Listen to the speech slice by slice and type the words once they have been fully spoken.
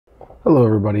Hello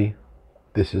everybody,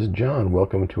 this is John.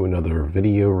 Welcome to another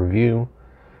video review.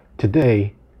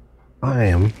 Today I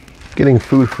am getting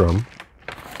food from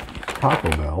Taco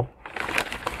Bell,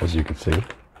 as you can see.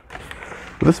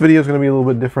 But this video is going to be a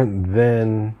little bit different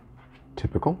than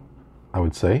typical, I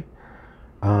would say,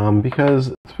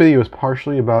 because this video is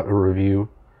partially about a review,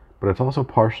 but it's also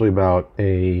partially about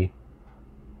a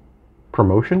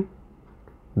promotion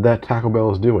that Taco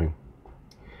Bell is doing.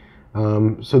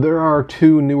 So there are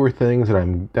two newer things that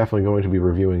I'm definitely going to be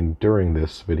reviewing during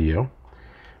this video,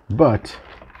 but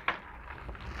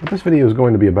what this video is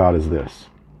going to be about is this: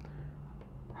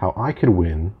 how I could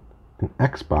win an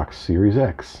Xbox Series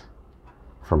X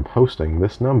from posting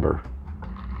this number.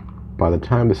 By the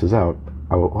time this is out,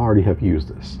 I will already have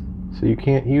used this, so you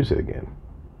can't use it again.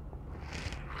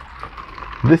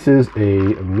 This is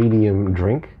a medium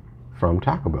drink from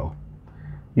Taco Bell.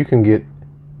 You can get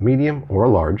medium or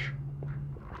large.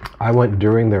 I went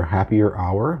during their happier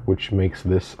hour, which makes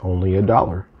this only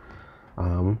 $1.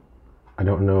 I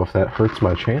don't know if that hurts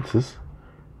my chances,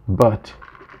 but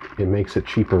it makes it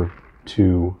cheaper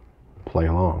to play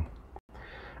along.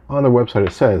 On their website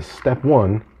it says, step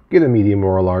 1, get a medium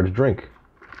or a large drink.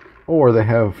 Or they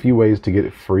have a few ways to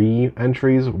get free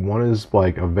entries. One is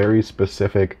like a very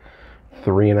specific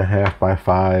 3.5 by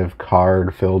 5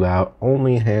 card filled out,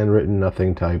 only handwritten,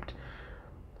 nothing typed.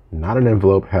 Not an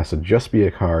envelope, has to just be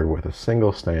a card with a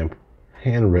single stamp,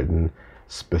 handwritten,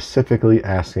 specifically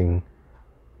asking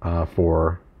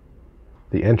for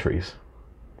the entries.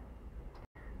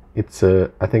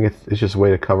 I think it's just a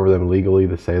way to cover them legally,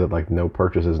 to say that like no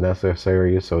purchase is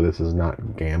necessary, so this is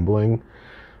not gambling.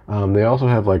 They also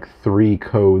have like 3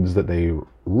 codes that they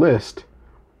list,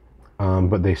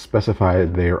 but they specify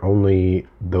that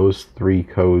those 3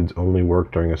 codes only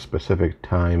work during a specific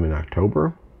time in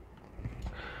October.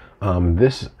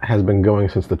 This has been going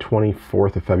since the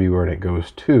 24th of February, and it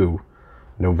goes to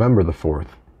November the 4th.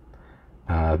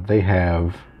 They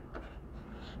have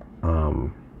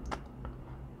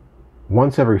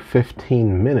once every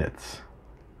 15 minutes,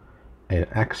 an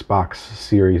Xbox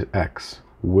Series X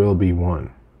will be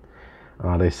won.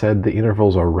 They said the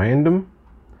intervals are random,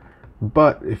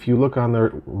 but if you look on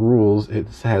their rules, it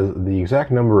has the exact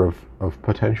number of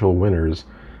potential winners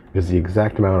is the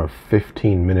exact amount of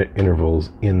 15-minute intervals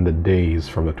in the days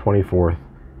from the 24th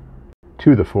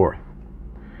to the 4th.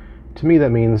 To me, that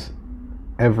means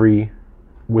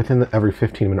within every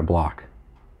 15-minute block,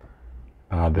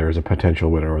 there's a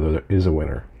potential winner, or there is a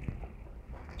winner.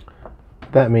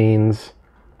 That means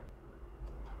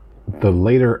the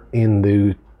later in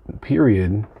the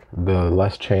period, the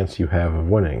less chance you have of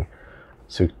winning.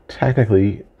 So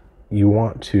technically, you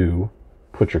want to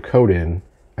put your code in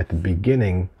at the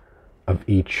beginning of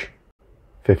each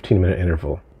 15-minute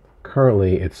interval.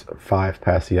 Currently it's 5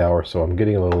 past the hour, so I'm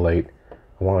getting a little late.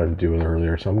 I wanted to do it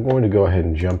earlier, so I'm going to go ahead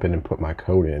and jump in and put my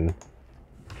code in.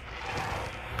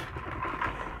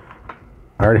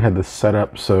 I already had this set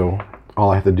up, so all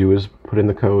I have to do is put in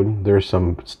the code. There's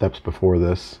some steps before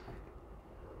this.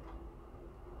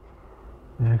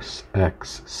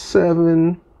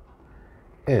 XX7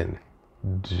 N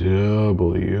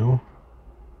W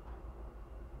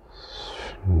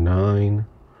 9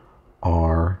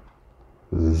 R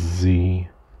Z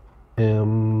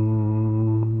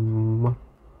M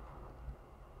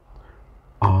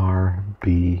R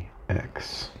B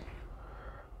X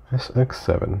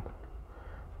SX7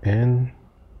 N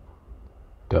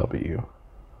W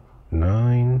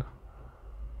 9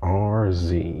 R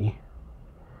Z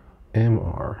M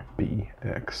R B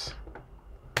X.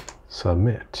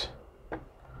 Submit.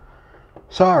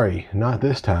 Sorry, not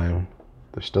this time.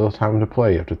 There's still time to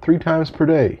play up to 3 times per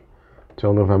day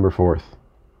till November 4th.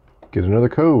 Get another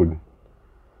code,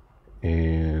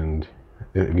 and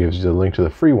it gives you the link to the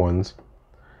free ones,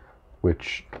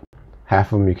 which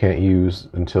half of them you can't use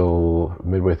until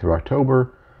midway through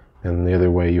October, and the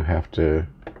other way you have to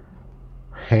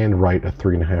hand write a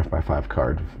 3.5 by 5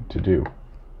 card to do,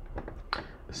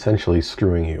 essentially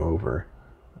screwing you over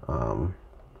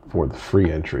for the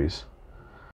free entries.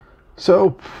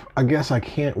 So, I guess I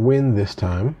can't win this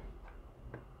time.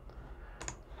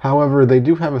 However, they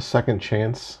do have a second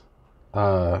chance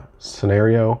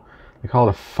scenario. They call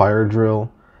it a fire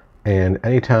drill. And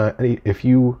if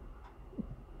you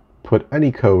put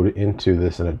any code into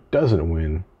this and it doesn't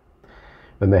win,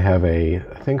 then they have a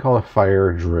thing called a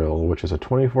fire drill, which is a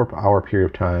 24-hour period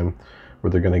of time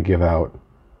where they're going to give out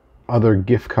other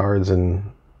gift cards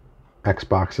and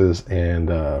Xboxes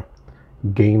and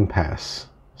Game Pass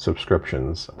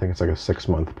subscriptions. I think it's like a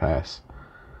 6-month pass.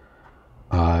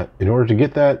 In order to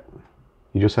get that,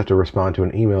 you just have to respond to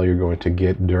an email you're going to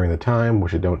get during the time,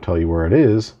 which I don't tell you where it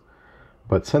is,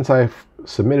 But since I've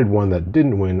submitted one that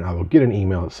didn't win, I will get an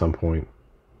email at some point.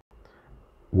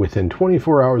 Within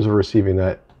 24 hours of receiving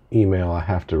that email, I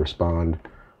have to respond,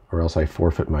 or else I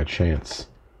forfeit my chance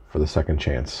for the second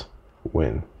chance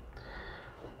win.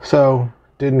 So,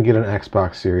 didn't get an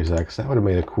Xbox Series X. That would have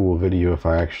made a cool video if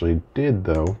I actually did,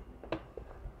 though.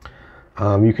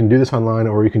 You can do this online,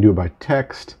 or you can do it by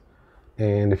text.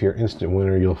 And if you're an instant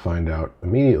winner, you'll find out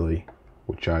immediately,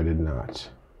 which I did not.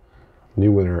 New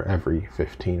winner every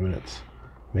 15 minutes.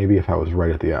 Maybe if I was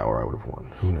right at the hour, I would have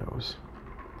won. Who knows?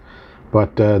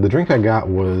 But the drink I got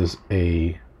was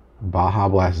a Baja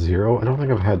Blast Zero. I don't think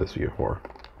I've had this before.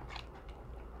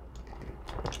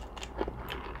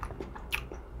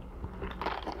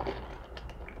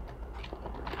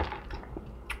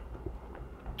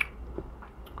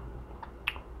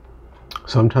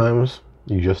 Sometimes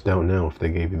you just don't know if they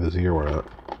gave you the zero or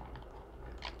not.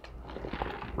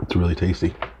 It's really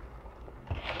tasty.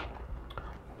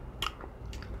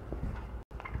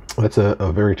 That's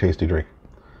a very tasty drink.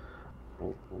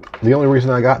 The only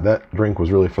reason I got that drink was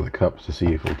really for the cups, to see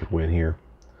if we could win here.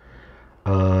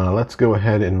 Let's go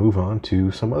ahead and move on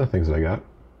to some other things that I got.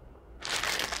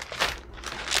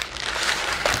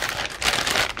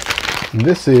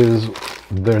 This is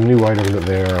the new item that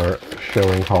they're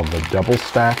showing called the Double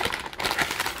Stack.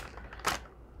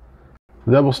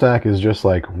 The Double Stack is just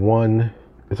like one,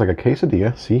 it's like a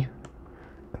quesadilla, see?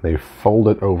 And they fold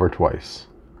it over twice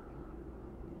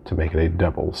to make it a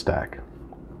double stack.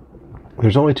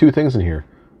 There's only two things in here,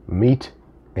 meat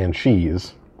and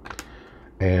cheese,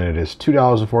 and it is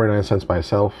 $2.49 by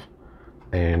itself,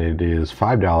 and it is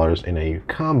 $5 in a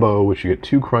combo, which you get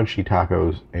 2 crunchy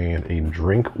tacos and a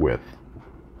drink with.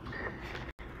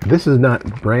 This is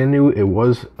not brand new. It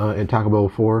was in Taco Bell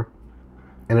before,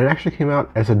 and it actually came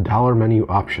out as a dollar menu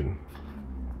option,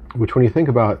 which when you think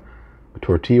about a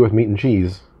tortilla with meat and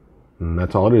cheese, and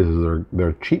that's all it is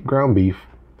they're cheap ground beef,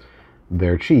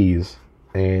 their cheese,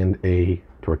 and a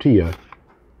tortilla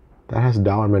that has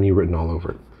dollar menu written all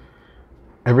over it.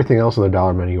 Everything else on the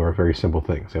dollar menu are very simple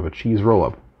things. They have a cheese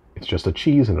roll-up. It's just a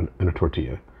cheese and a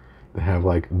tortilla. They have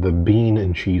like the bean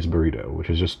and cheese burrito, which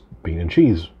is just bean and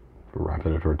cheese wrapped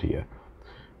in a tortilla.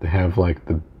 They have like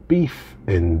the beef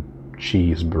and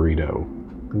cheese burrito.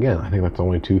 Again, I think that's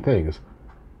only 2 things.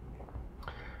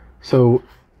 So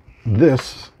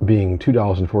this being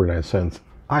 $2.49,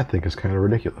 I think is kind of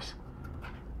ridiculous.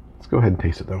 Let's go ahead and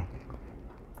taste it though.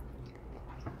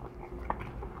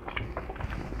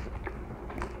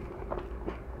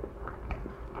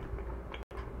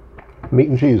 Meat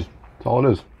and cheese. That's all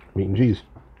it is. Meat and cheese.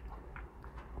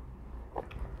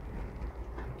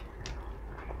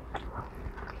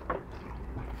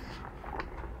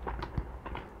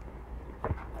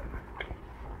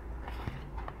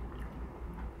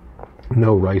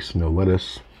 No rice, no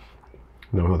lettuce,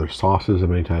 no other sauces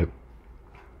of any type.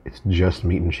 It's just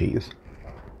meat and cheese.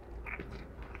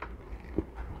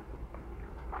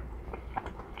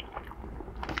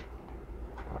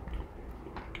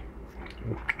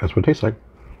 That's what it tastes like.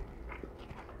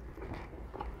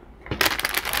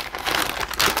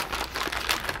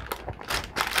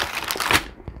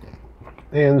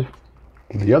 And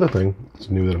the other thing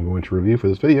that's new that I'm going to review for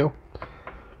this video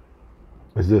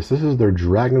is this. This is their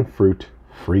Dragon Fruit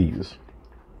Freeze.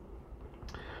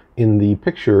 In the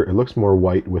picture, it looks more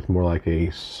white with more like a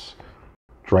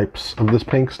stripes of this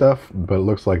pink stuff, but it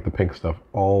looks like the pink stuff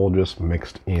all just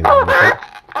mixed in.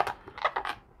 It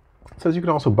says you can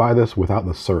also buy this without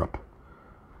the syrup,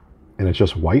 and it's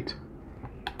just white.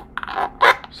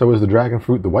 So is the dragon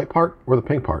fruit the white part or the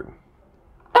pink part?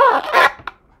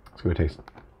 Let's give it a taste.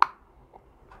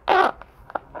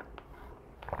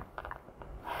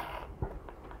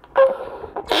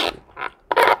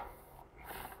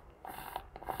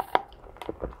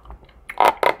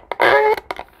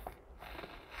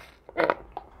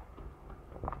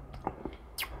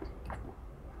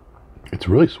 It's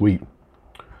really sweet,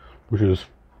 which is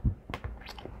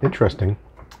interesting,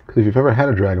 because if you've ever had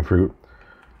a dragon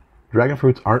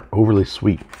fruits aren't overly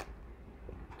sweet.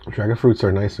 Dragon fruits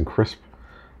are nice and crisp.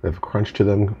 They have a crunch to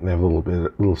them. They have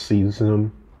little seeds in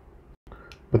them,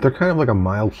 but they're kind of like a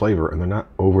mild flavor, and they're not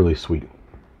overly sweet.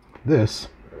 This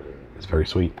is very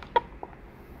sweet.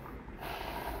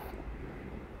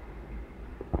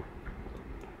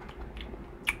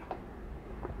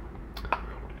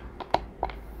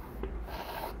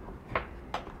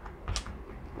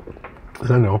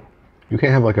 I don't know. You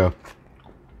can't have like a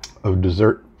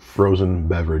dessert frozen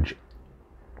beverage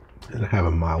and have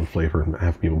a mild flavor and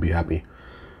have people be happy.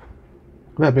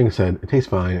 That being said, it tastes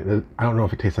fine. I don't know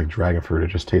if it tastes like dragon fruit. It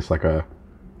just tastes like a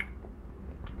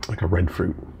red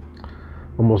fruit,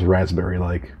 almost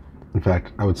raspberry-like. In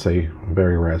fact, I would say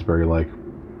very raspberry-like.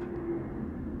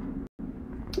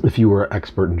 If you were an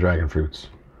expert in dragon fruits,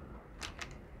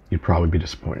 you'd probably be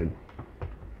disappointed.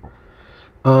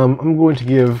 I'm going to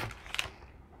give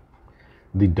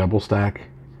the double stack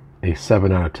a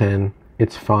 7 out of 10.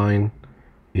 It's fine.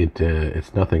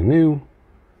 It's nothing new,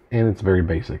 and it's very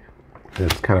basic.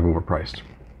 It's kind of overpriced.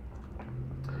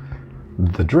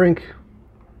 The drink,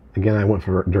 again, I went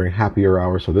for during happier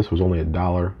hours, so this was only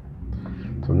 $1.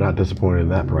 So I'm not disappointed in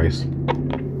that price.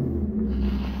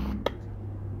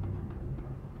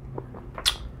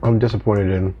 I'm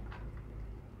disappointed in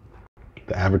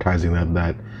the advertising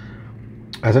that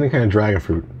as any kind of dragon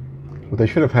fruit, what they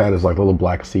should have had is like little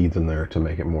black seeds in there to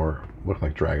make it more look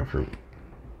like dragon fruit.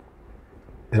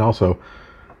 And also,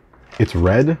 it's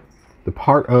red. The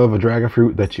part of a dragon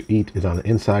fruit that you eat is on the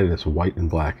inside and it's white and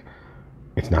black.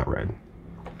 It's not red.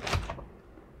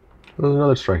 There's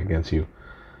another strike against you.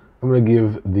 I'm going to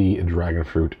give the dragon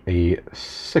fruit a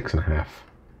 6.5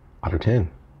 out of 10.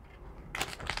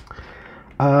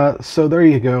 So there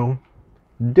you go.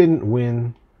 Didn't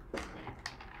win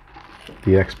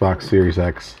the Xbox Series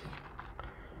X.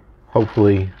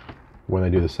 Hopefully, when I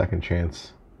do the second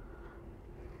chance,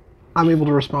 I'm able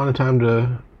to respond in time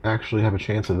to actually have a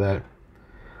chance at that.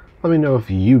 Let me know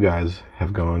if you guys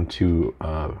have gone to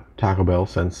Taco Bell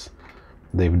since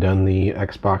they've done the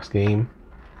Xbox game.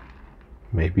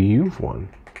 Maybe you've won.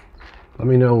 Let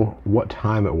me know what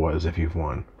time it was if you've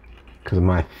won. Because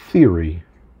my theory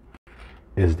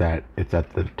is that it's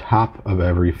at the top of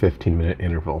every 15-minute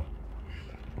interval.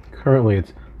 Currently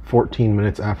it's 14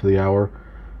 minutes after the hour,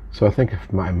 so I think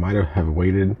if I might have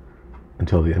waited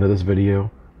until the end of this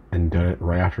video and done it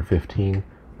right after 15,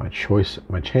 my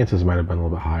chances might have been a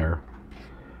little bit higher.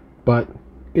 But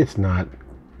it's not.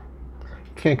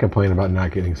 Can't complain about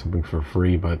not getting something for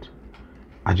free, but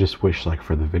I just wish, like,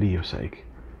 for the video's sake,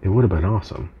 it would have been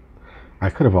awesome.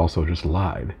 I could have also just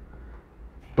lied,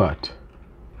 but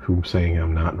who's saying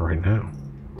I'm not right now?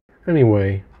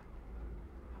 Anyway,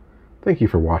 thank you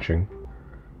for watching.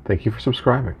 Thank you for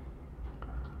subscribing.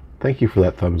 Thank you for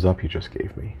that thumbs up you just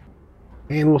gave me.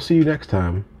 And we'll see you next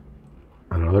time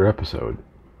on another episode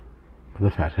of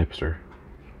The Fat Hipster.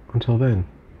 Until then,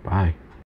 bye.